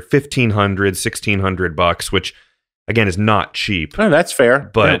Googling here, $1,500, $1,600, which, again, is not cheap. Oh, that's fair.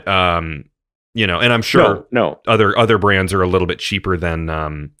 But, and I'm sure other brands are a little bit cheaper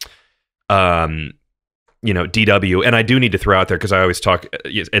than, DW. And I do need to throw out there, because I always talk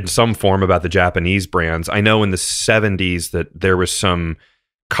in some form about the Japanese brands. I know in the 70s that there was some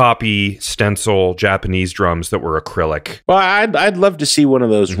copy stencil Japanese drums that were acrylic. Well, I'd love to see one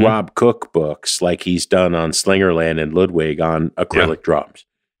of those Rob Cook books like he's done on Slingerland and Ludwig on acrylic drums.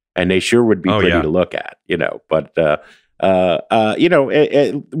 And they sure would be pretty to look at, But,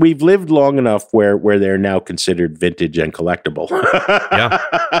 we've lived long enough where they're now considered vintage and collectible.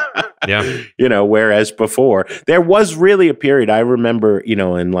 Yeah. Whereas before, there was really a period, I remember,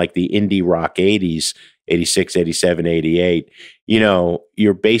 in like the indie rock 80s, 86, 87, 88,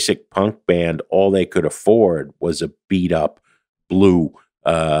 your basic punk band, all they could afford was a beat up blue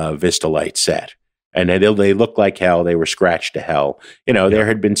Vistalite set. And they looked like hell. They were scratched to hell. There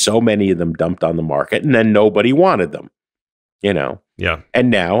had been so many of them dumped on the market, and then nobody wanted them. Yeah. And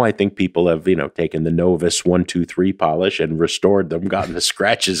now I think people have, taken the Novus 1, 2, 3 polish and restored them, gotten the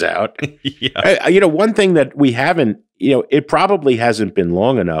scratches out. One thing that we haven't, it probably hasn't been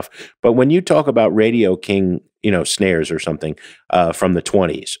long enough, but when you talk about Radio King, snares or something from the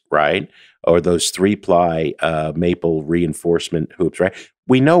 20s, right? Or those 3-ply maple reinforcement hoops, right?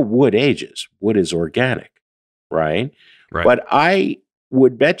 We know wood ages. Wood is organic, right? But I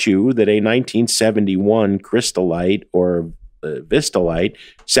would bet you that a 1971 Crystallite or Vistalite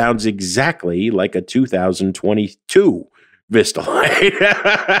sounds exactly like a 2022 Vistalite.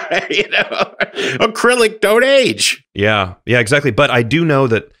 Acrylic don't age. Yeah, exactly. But I do know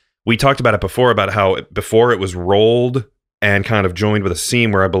that we talked about it before, about how before it was rolled and kind of joined with a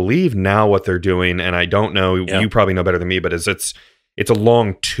seam, where I believe now what they're doing, and I don't know, you probably know better than me, but it's a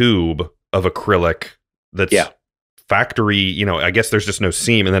long tube of acrylic that's factory, I guess there's just no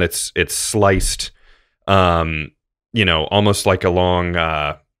seam, and then it's sliced, almost like a long,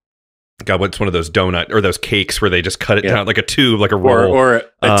 what's one of those donut or those cakes where they just cut it down like a tube, like a roll. Or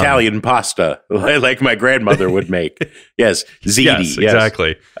Italian pasta, like my grandmother would make. Yes, ziti. Yes,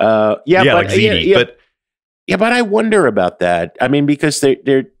 exactly. Like ziti. But I wonder about that. I mean, because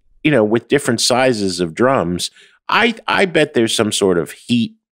they're with different sizes of drums, I bet there's some sort of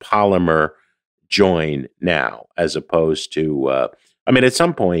heat polymer join now, as opposed to, at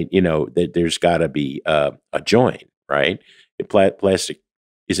some point, there's got to be a join, right? Plastic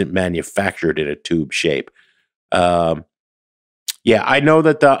isn't manufactured in a tube shape. I know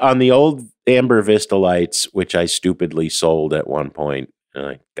that on the old amber Vistalites, which I stupidly sold at one point,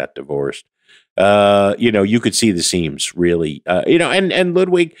 I got divorced. You could see the seams really, and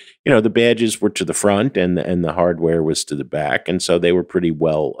Ludwig, the badges were to the front and the hardware was to the back. And so they were pretty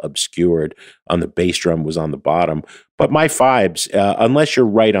well obscured. On the bass drum was on the bottom, but my Fibes, unless you're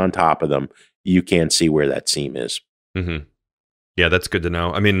right on top of them, you can't see where that seam is. Mm-hmm. Yeah, that's good to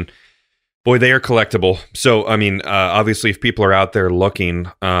know. I mean, boy, they are collectible. So, obviously if people are out there looking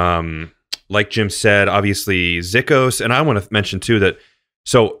like Jim said, obviously Zickos, and I want to mention too that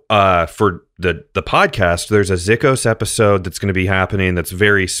for the podcast, there's a Zickos episode that's going to be happening that's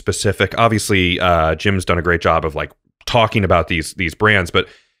very specific. Obviously, Jim's done a great job of like talking about these brands, but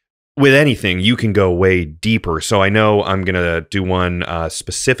with anything, you can go way deeper. So I know I'm going to do one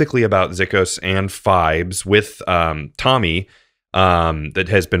specifically about Zickos and Fibes with Tommy that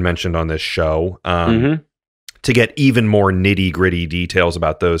has been mentioned on this show to get even more nitty gritty details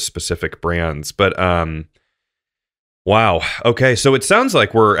about those specific brands. But wow. Okay. So it sounds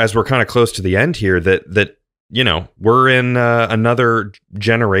like we're kind of close to the end here that you know, we're in another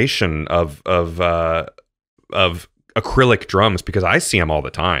generation of acrylic drums, because I see them all the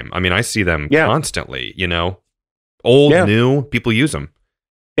time. I mean, I see them constantly, you know, old, new, people use them.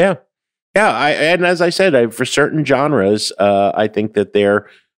 Yeah. Yeah. And as I said, for certain genres, I think that they're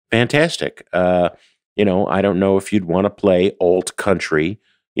fantastic. You know, I don't know if you'd want to play old country,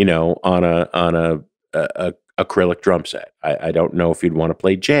 you know, on a acrylic drum set. I don't know if you'd want to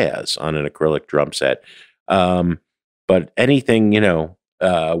play jazz on an acrylic drum set. But anything, you know,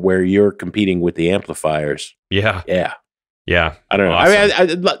 where you're competing with the amplifiers. Yeah. I don't know. Awesome. I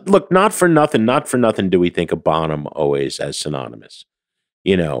mean, look, not for nothing do we think of Bonham always as synonymous.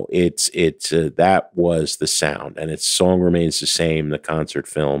 You know, it's that was the sound, and its song remains the same, the concert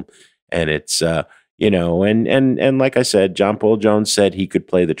film, and it's you know, and like I said, John Paul Jones said he could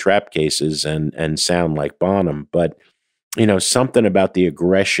play the trap cases and sound like Bonham, but you know, something about the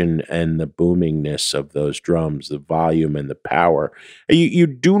aggression and the boomingness of those drums, the volume and the power. You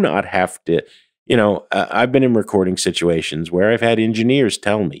do not have to, you know, I've been in recording situations where I've had engineers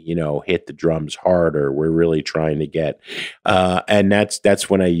tell me, you know, hit the drums harder. We're really trying to get, and that's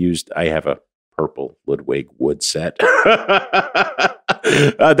when I have a purple Ludwig wood set.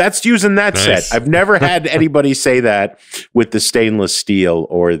 That's using that set. I've never had anybody say that with the stainless steel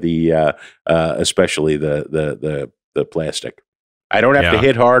or the, especially the plastic. I don't have to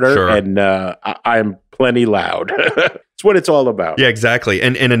hit harder, and I'm plenty loud. It's what it's all about. Yeah, exactly.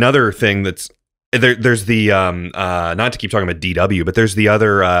 And another thing that's there's the not to keep talking about DW, but there's the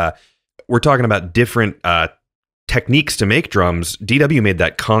other. We're talking about different techniques to make drums. DW made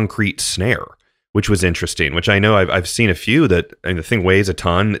that concrete snare, which was interesting. Which I know I've seen a few that, and the thing weighs a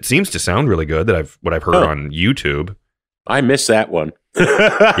ton. It seems to sound really good. What I've heard on YouTube. I missed that one.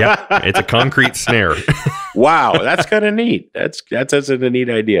 Yeah, it's a concrete snare. Wow, that's kind of neat. That's a neat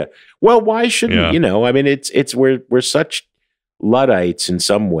idea. Well, why shouldn't you know? I mean, it's we're such Luddites in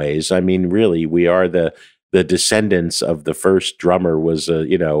some ways. I mean, really, we are the descendants of the first drummer was a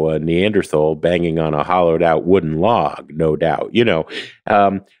Neanderthal banging on a hollowed out wooden log, no doubt. You know,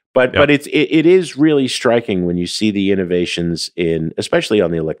 but it is really striking when you see the innovations in, especially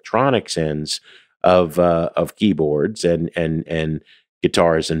on the electronics ends of keyboards and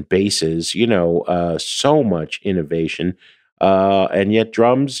guitars and basses, you know, so much innovation. And yet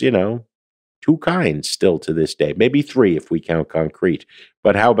drums, you know, two kinds still to this day, maybe three if we count concrete.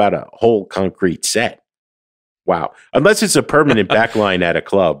 But how about a whole concrete set? Wow. Unless it's a permanent backline at a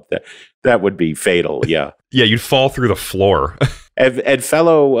club, that would be fatal. Yeah. Yeah, you'd fall through the floor. And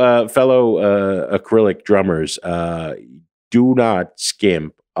fellow acrylic drummers, do not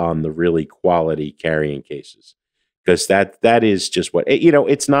skimp on the really quality carrying cases, because that is just what, you know,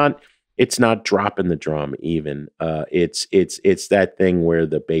 it's not dropping the drum even. It's that thing where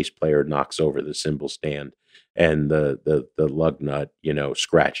the bass player knocks over the cymbal stand and the lug nut, you know,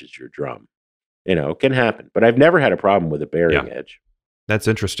 scratches your drum. You know, it can happen, but I've never had a problem with a bearing edge. That's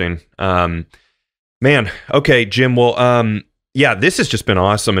interesting. Man. Okay, Jim. Well, yeah, this has just been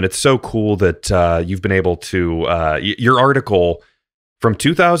awesome. And it's so cool that you've been able to, your article from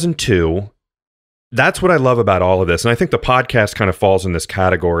 2002, that's what I love about all of this. And I think the podcast kind of falls in this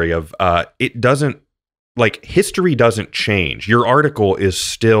category of it doesn't, like, history doesn't change. Your article is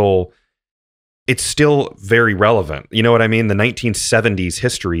still very relevant. You know what I mean? The 1970s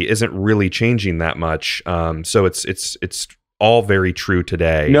history isn't really changing that much. So it's all very true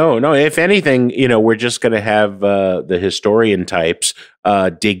today. No. If anything, you know, we're just going to have the historian types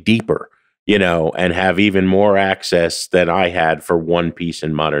dig deeper, you know, and have even more access than I had for one piece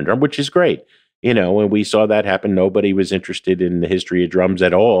in modern drum, which is great. You know, when we saw that happen, nobody was interested in the history of drums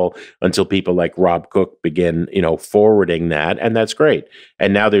at all until people like Rob Cook began, you know, forwarding that. And that's great.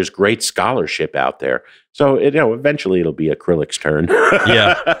 And now there's great scholarship out there. So, you know, eventually it'll be Acrylic's turn.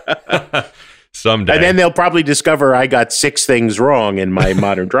 Yeah. Someday. And then they'll probably discover I got 6 things wrong in my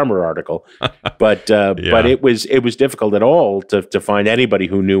Modern Drummer article. But it was difficult at all to find anybody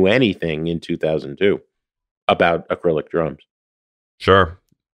who knew anything in 2002 about acrylic drums. Sure.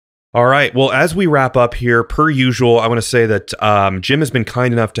 All right. Well, as we wrap up here, per usual, I want to say that Jim has been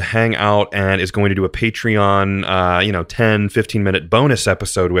kind enough to hang out and is going to do a Patreon, 10, 15-minute bonus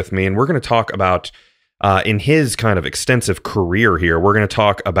episode with me. And we're going to talk about, in his kind of extensive career here, we're going to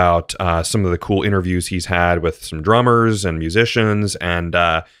talk about some of the cool interviews he's had with some drummers and musicians and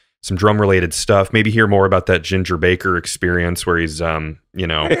some drum-related stuff. Maybe hear more about that Ginger Baker experience where he's, on his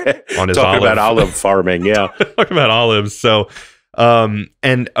talking about olive farming. Yeah. Talking about olives. So...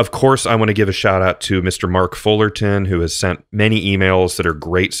 and of course, I want to give a shout out to Mr. Mark Fullerton, who has sent many emails that are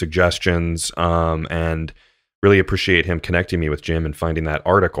great suggestions, and really appreciate him connecting me with Jim and finding that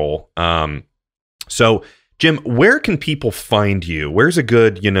article. So Jim, where can people find you? Where's a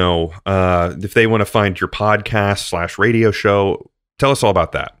good, if they want to find your podcast / radio show, tell us all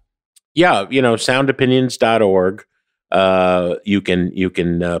about that. Yeah. soundopinions.org. You can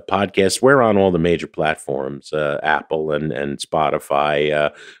podcast. We're on all the major platforms, Apple and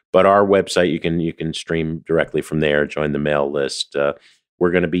Spotify. But our website, you can stream directly from there. Join the mail list.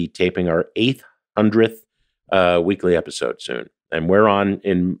 We're going to be taping our 800th weekly episode soon, and we're on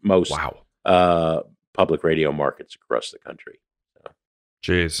in most public radio markets across the country. So.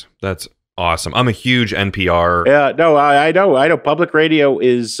 Jeez, that's awesome. I'm a huge NPR. Yeah, no, I know. Public radio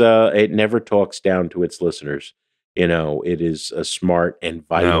is it never talks down to its listeners. It is a smart and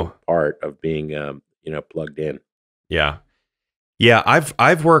vital part of being, plugged in. Yeah. Yeah.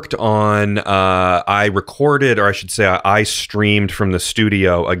 I've worked on, I recorded, or I should say I streamed from the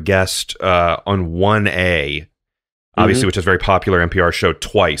studio a guest on 1A, obviously, which is a very popular NPR show,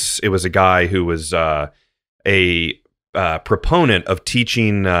 twice. It was a guy who was a proponent of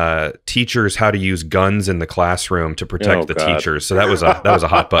teaching teachers how to use guns in the classroom to protect the teachers. So that was a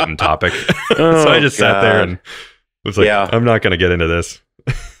hot button topic. So I just sat there and was like, I'm not going to get into this.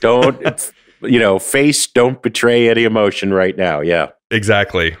 Don't, don't betray any emotion right now. Yeah,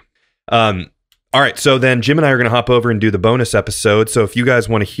 exactly. All right. So then Jim and I are going to hop over and do the bonus episode. So if you guys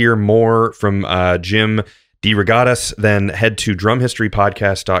want to hear more from Jim DeRogatis, then head to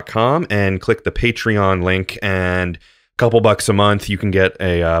drumhistorypodcast.com and click the Patreon link, and a couple bucks a month, you can get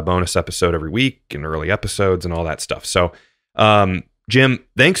a bonus episode every week and early episodes and all that stuff. So, Jim,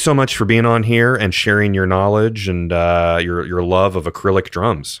 thanks so much for being on here and sharing your knowledge and your love of acrylic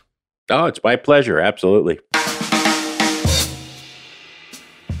drums. Oh, it's my pleasure. Absolutely.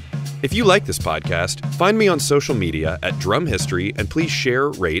 If you like this podcast, find me on social media at Drum History, and please share,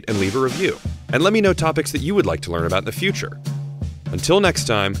 rate, and leave a review. And let me know topics that you would like to learn about in the future. Until next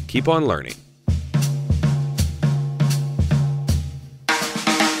time, keep on learning.